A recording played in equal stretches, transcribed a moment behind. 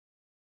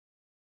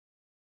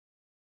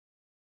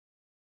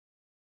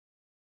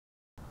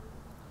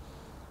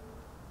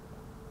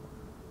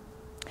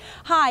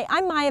Hi,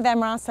 I'm Maya Van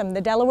Rossum,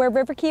 the Delaware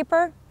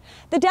Riverkeeper.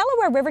 The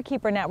Delaware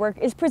Riverkeeper Network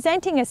is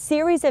presenting a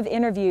series of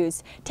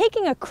interviews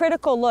taking a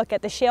critical look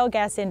at the shale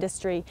gas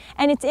industry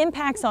and its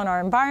impacts on our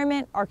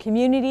environment, our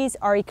communities,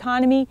 our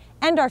economy,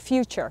 and our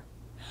future.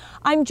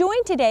 I'm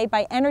joined today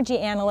by energy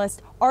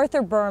analyst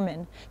Arthur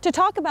Berman to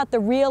talk about the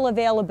real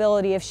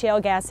availability of shale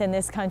gas in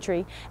this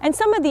country and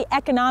some of the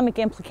economic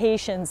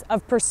implications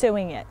of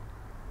pursuing it.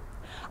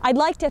 I'd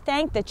like to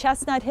thank the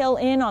Chestnut Hill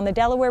Inn on the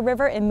Delaware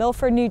River in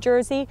Milford, New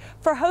Jersey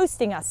for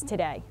hosting us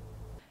today.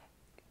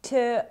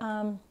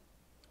 To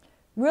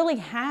really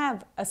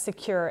have a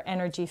secure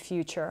energy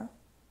future,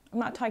 I'm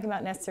not talking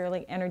about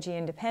necessarily energy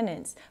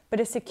independence, but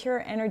a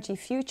secure energy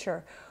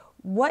future,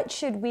 what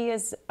should we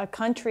as a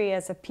country,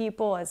 as a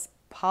people, as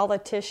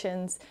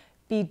politicians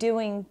be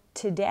doing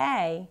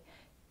today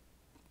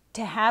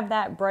to have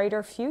that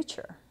brighter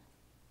future?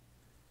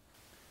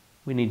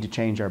 We need to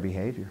change our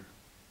behavior.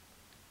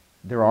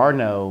 There are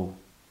no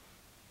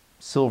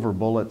silver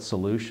bullet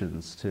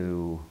solutions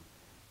to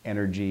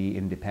energy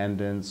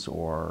independence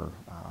or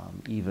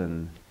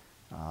even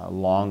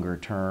longer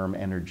term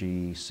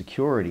energy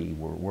security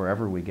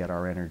wherever we get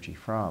our energy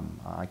from.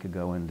 I could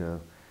go into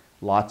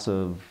lots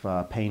of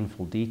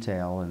painful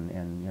detail,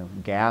 and you know,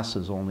 gas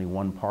is only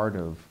one part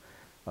of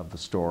the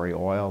story.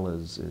 Oil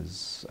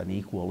is an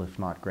equal, if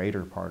not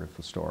greater, part of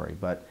the story.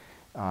 But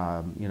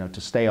you know,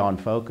 to stay on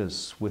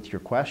focus with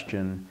your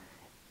question,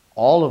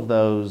 all of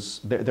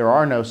those, there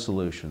are no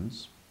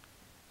solutions.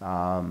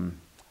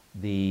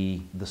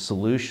 The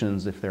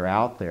solutions, if they're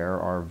out there,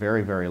 are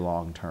very, very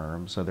long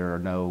term, so there are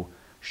no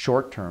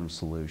short-term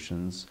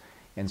solutions.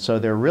 And so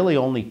there are really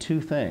only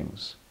two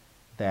things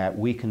that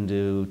we can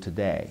do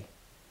today.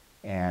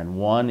 And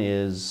one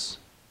is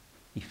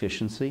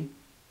efficiency.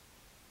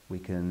 We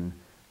can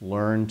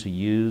learn to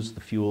use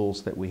the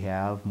fuels that we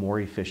have more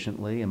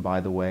efficiently, and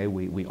by the way,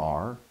 we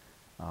are.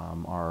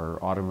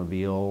 Our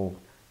automobile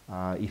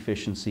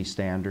efficiency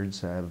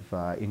standards have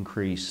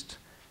increased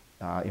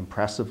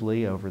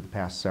impressively over the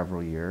past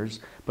several years.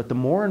 But the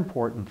more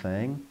important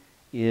thing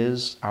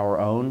is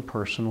our own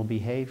personal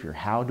behavior.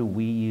 How do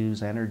we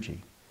use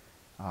energy?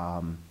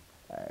 How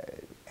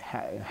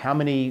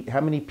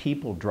many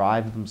people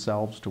drive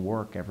themselves to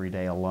work every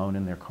day alone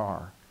in their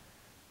car?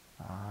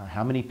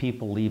 How many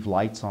people leave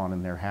lights on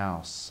in their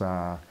house?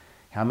 How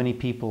many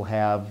people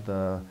have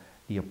the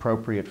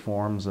appropriate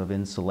forms of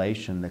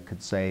insulation that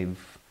could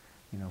save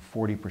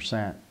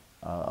 40%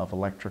 of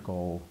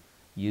electrical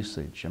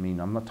usage? I mean,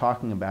 I'm not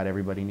talking about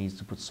everybody needs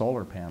to put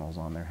solar panels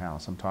on their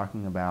house. I'm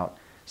talking about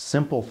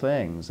simple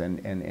things.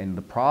 And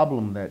the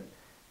problem that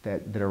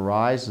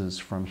arises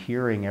from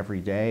hearing every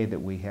day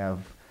that we have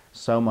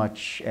so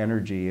much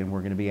energy and we're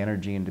going to be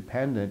energy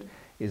independent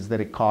is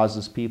that it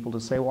causes people to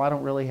say, well, I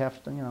don't really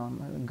have to,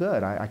 I'm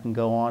good. I can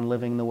go on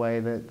living the way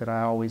that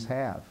I always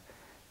have.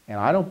 And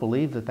I don't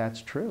believe that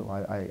that's true.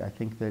 I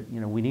think that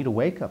we need a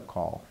wake-up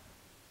call.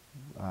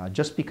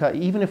 Just because,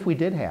 even if we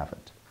did have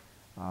it,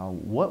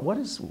 what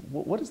is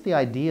the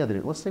idea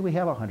that, let's say we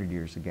have 100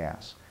 years of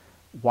gas,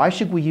 why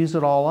should we use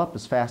it all up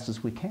as fast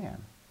as we can?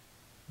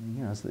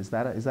 Is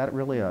that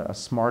really a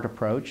smart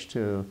approach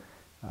to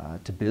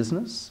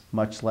business,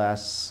 much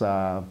less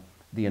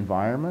the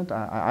environment?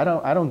 I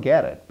don't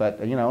get it,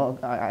 but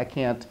I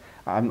can't.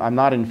 I'm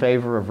not in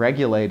favor of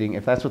regulating.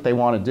 If that's what they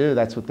want to do,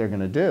 that's what they're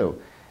going to do.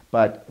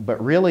 But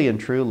really and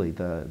truly,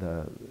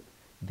 the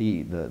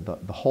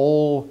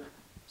whole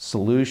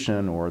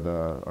solution or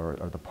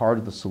the part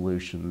of the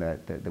solution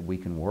that we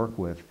can work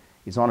with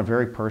is on a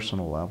very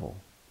personal level.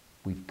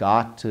 We've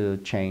got to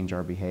change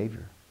our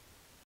behavior.